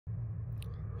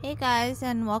Hey guys,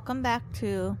 and welcome back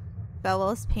to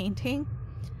Bevel's painting.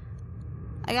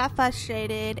 I got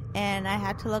frustrated and I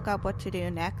had to look up what to do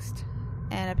next.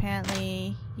 And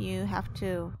apparently you have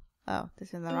to... Oh, this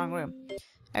is in the wrong room.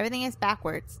 Everything is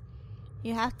backwards.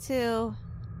 You have to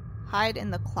hide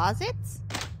in the closets,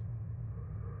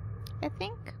 I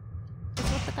think, is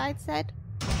what the guide said.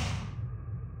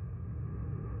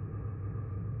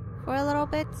 For a little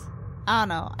bit. I don't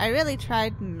know. I really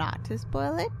tried not to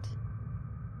spoil it.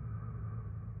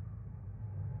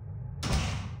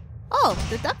 Oh,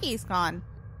 the ducky's gone.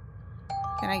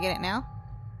 Can I get it now?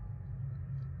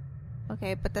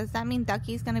 Okay, but does that mean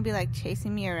Ducky's gonna be like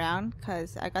chasing me around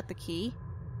because I got the key?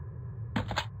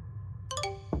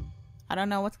 I don't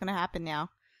know what's gonna happen now.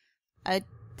 I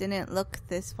didn't look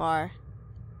this far.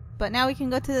 But now we can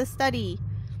go to the study.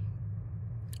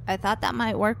 I thought that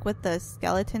might work with the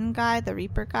skeleton guy, the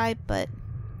Reaper guy, but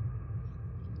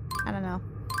I don't know.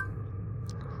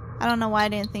 I don't know why I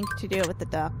didn't think to do it with the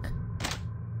duck.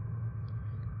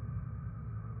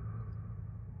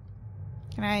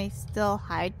 Can I still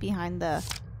hide behind the...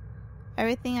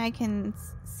 Everything I can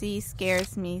see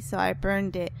scares me, so I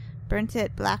burnt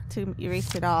it black to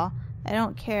erase it all. I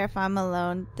don't care if I'm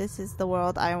alone. This is the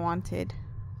world I wanted.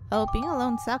 Oh, being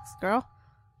alone sucks, girl.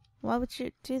 Why would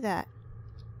you do that?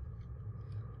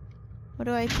 What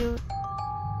do I do?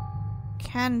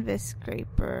 Canvas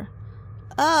scraper.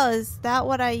 Oh, is that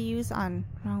what I use on...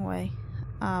 Wrong way.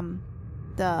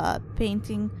 The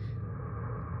painting...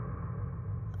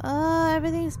 Oh,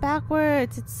 everything's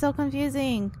backwards. It's so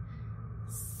confusing.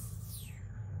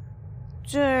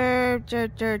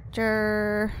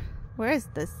 Where's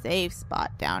the save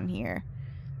spot down here?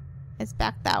 It's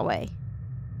back that way.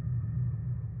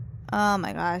 Oh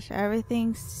my gosh,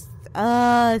 everything's...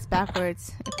 it's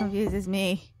backwards. It confuses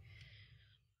me.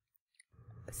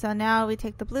 So now we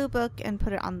take the blue book and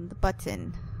put it on the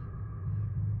button.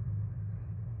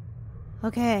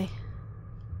 Okay.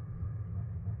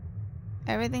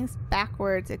 Everything's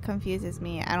backwards. It confuses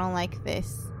me. I don't like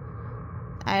this.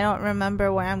 I don't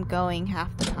remember where I'm going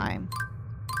half the time.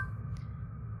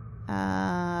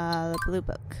 The blue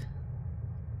book.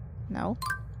 No.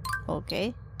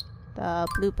 Okay. The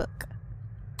blue book.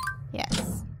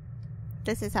 Yes.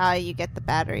 This is how you get the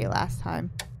battery last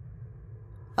time.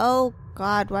 Oh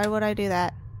God, why would I do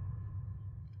that?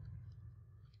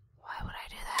 Why would I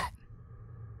do that?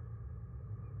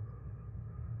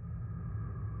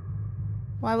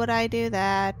 Why would I do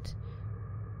that?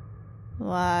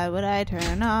 Why would I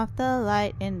turn off the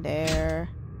light in there?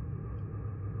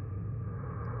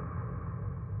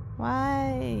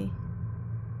 Why?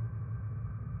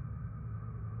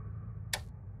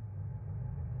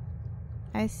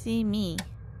 I see me.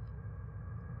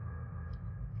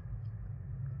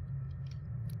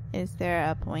 Is there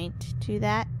a point to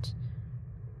that?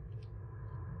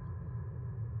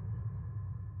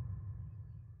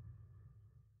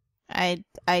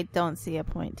 I don't see a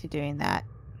point to doing that.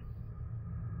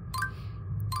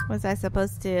 Was I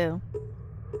supposed to?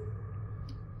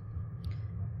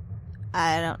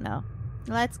 I don't know.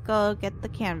 Let's go get the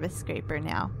canvas scraper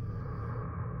now.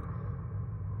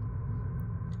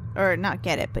 Or not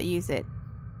get it, but use it.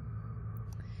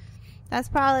 That's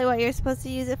probably what you're supposed to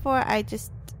use it for. I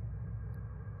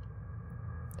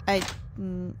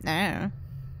don't know.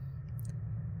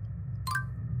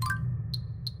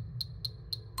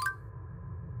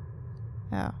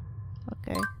 Oh,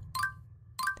 okay.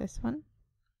 This one.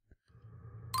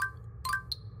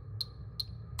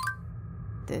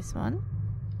 This one.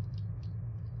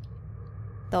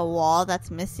 The wall that's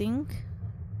missing.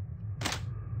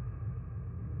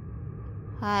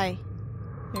 Hi.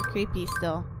 You're creepy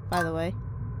still, by the way.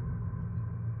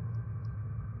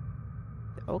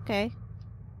 Okay.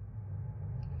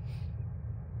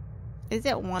 Is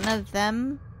it one of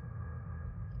them?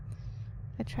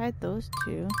 I tried those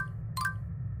two.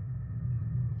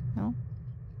 No?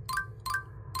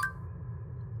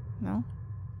 No?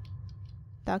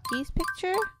 Ducky's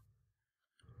picture?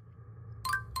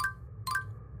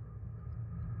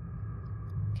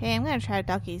 Okay, I'm gonna try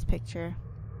Ducky's picture.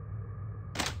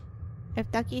 If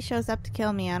Ducky shows up to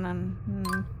kill me, I don't...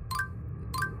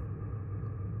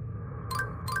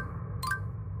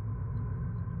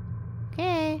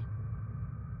 Okay.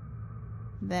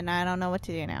 Then I don't know what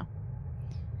to do now.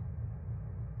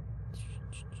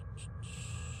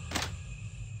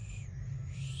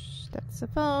 That's the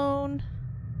phone.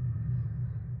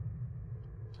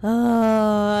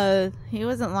 He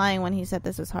wasn't lying when he said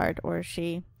this was hard. Or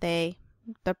she. They.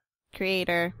 The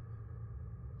creator.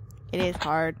 It is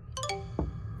hard.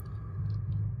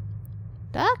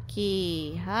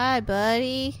 Ducky! Hi,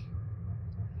 buddy.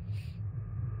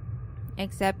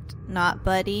 Except not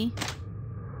Buddy.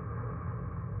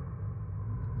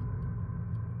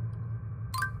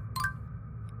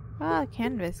 Ah,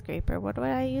 canvas scraper. What do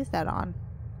I use that on?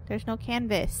 There's no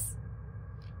canvas.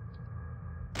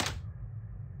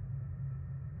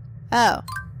 Oh.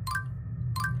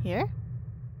 Here?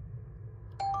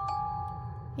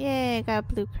 Yay, I got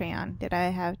a blue crayon. Do I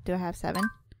have 7?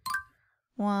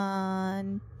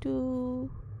 1,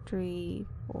 2, 3,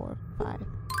 4, 5.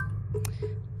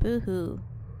 Boo-hoo.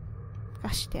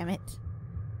 Gosh damn it.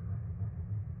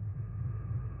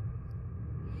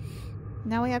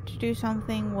 Now we have to do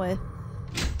something with...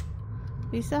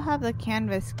 We still have the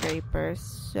canvas scraper,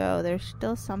 so there's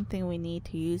still something we need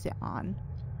to use it on.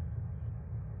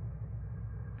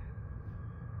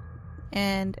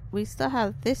 And we still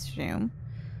have this room,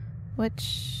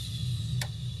 which...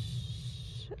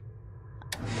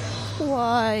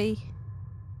 Why?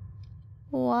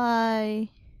 Why?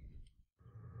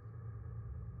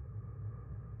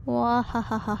 Why?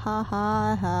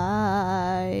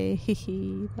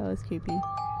 That was creepy.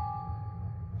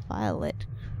 Violet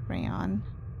crayon.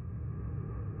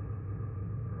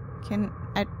 Can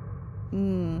I...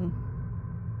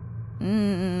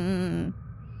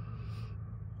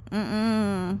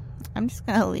 I'm just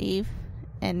gonna leave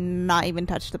and not even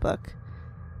touch the book.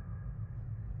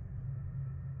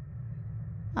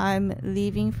 I'm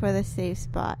leaving for the safe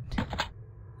spot.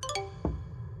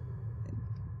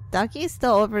 Ducky's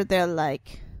still over there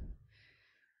like...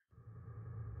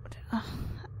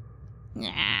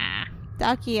 Nah.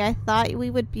 Ducky, I thought we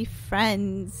would be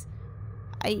friends.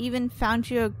 I even found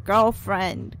you a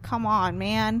girlfriend. Come on,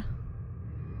 man.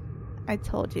 I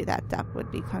told you that duck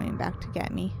would be coming back to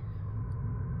get me.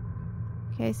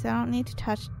 Okay, so I don't need to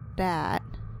touch that.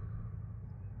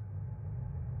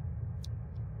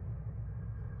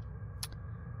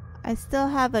 I still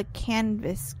have a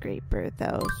canvas scraper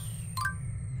though.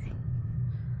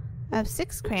 I have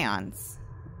 6 crayons.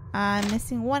 I'm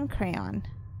missing 1 crayon.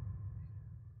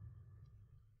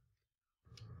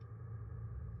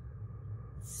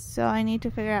 So I need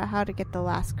to figure out how to get the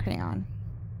last crayon.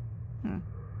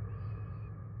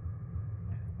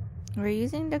 We're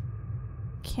using the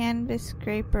canvas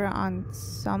scraper on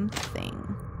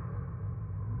something,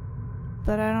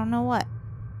 but I don't know what.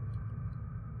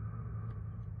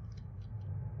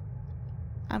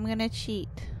 I'm gonna cheat.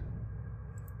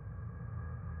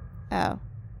 Oh,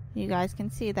 you guys can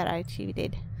see that I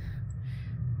cheated.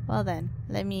 Well then,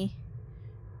 let me...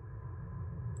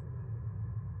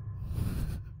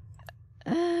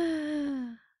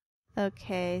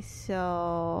 Okay,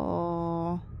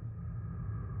 so...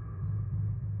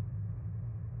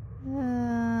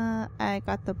 I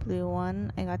got the blue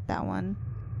one. I got that one.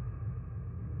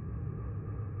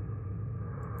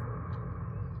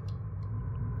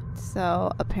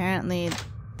 So apparently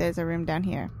there's a room down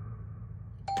here.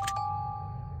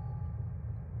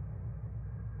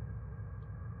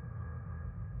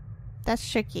 That's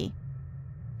tricky.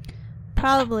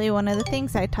 Probably one of the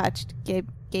things I touched gave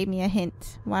me a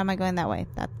hint. Why am I going that way?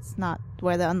 That's not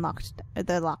where the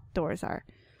locked doors are.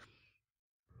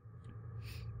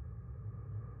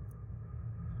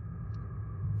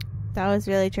 That was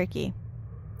really tricky.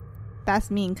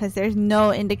 That's mean because there's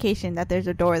no indication that there's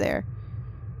a door there.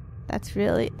 That's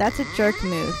a jerk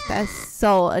move. That's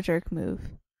so a jerk move.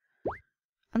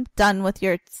 I'm done with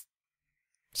your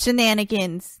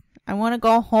shenanigans. I want to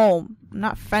go home. I'm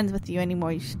not friends with you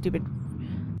anymore, you stupid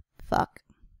fuck.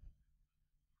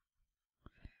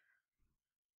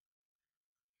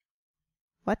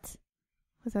 What?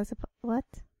 Was that what?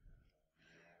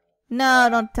 No,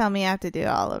 don't tell me I have to do it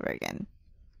all over again.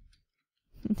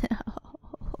 No.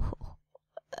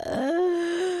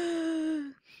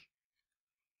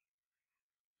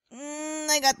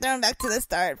 I got thrown back to the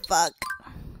start. Fuck.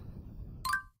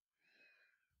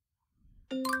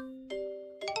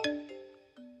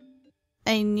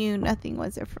 I knew nothing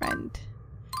was a friend.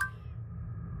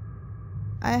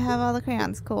 I have all the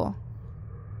crayons. Cool.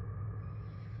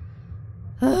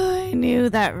 I knew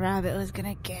that rabbit was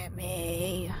gonna get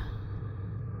me.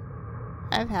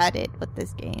 I've had it with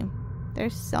this game.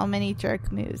 There's so many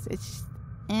jerk moves. It's just,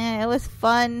 it was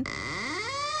fun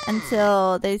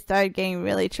until they started getting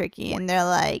really tricky and they're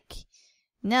like,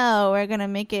 no, we're gonna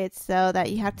make it so that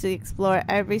you have to explore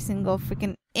every single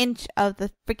freaking inch of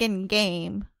the freaking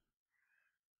game.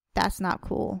 That's not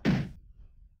cool.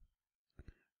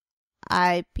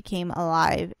 I became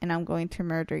alive and I'm going to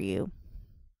murder you.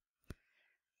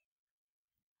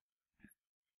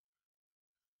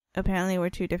 Apparently we're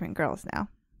 2 different girls now.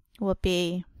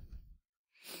 Whoopee.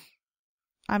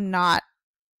 I'm not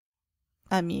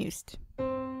amused.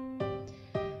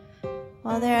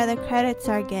 Well, there are the credits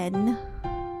again.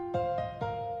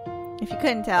 If you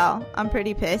couldn't tell, I'm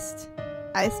pretty pissed.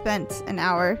 I spent an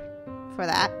hour for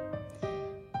that.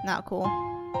 Not cool.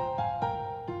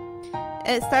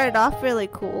 It started off really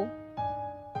cool,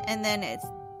 and then it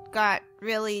got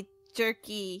really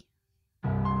jerky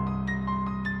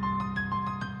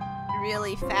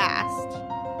really fast.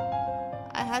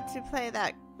 I had to play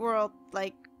that world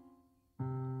like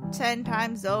 10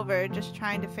 times over just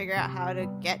trying to figure out how to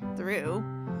get through.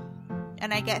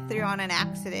 And I get through on an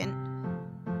accident.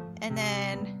 And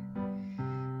then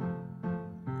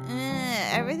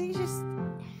everything's just...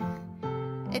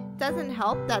 It doesn't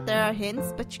help that there are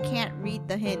hints, but you can't read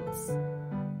the hints.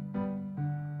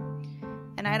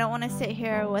 And I don't want to sit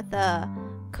here with a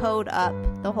code up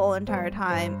the whole entire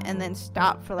time and then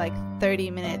stop for like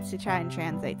 30 minutes to try and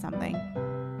translate something.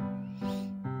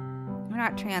 Or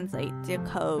not translate,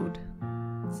 decode.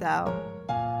 So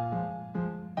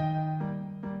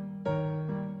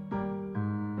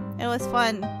it was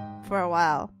fun for a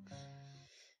while.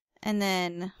 And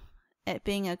then it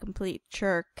being a complete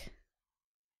jerk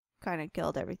kind of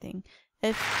killed everything.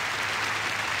 I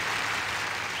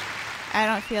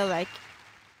don't feel like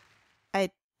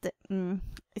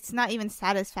it's not even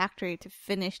satisfactory to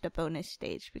finish the bonus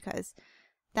stage, because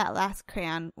that last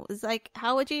crayon was like,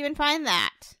 how would you even find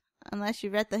that? Unless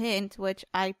you read the hint, which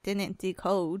I didn't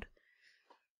decode.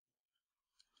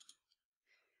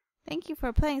 Thank you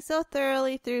for playing so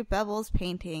thoroughly through Bevel's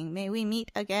painting. May we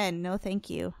meet again. No thank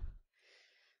you.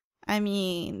 I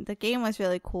mean, the game was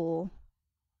really cool,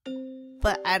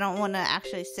 but I don't want to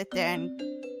actually sit there and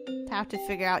have to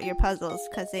figure out your puzzles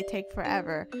because they take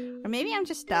forever. Or maybe I'm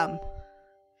just dumb.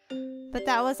 But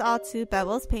that was all to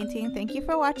Bevel's painting. Thank you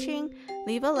for watching.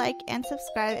 Leave a like and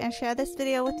subscribe and share this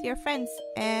video with your friends.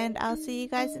 And I'll see you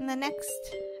guys in the next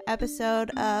episode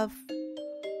of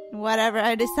whatever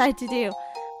I decide to do.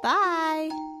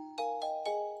 Bye!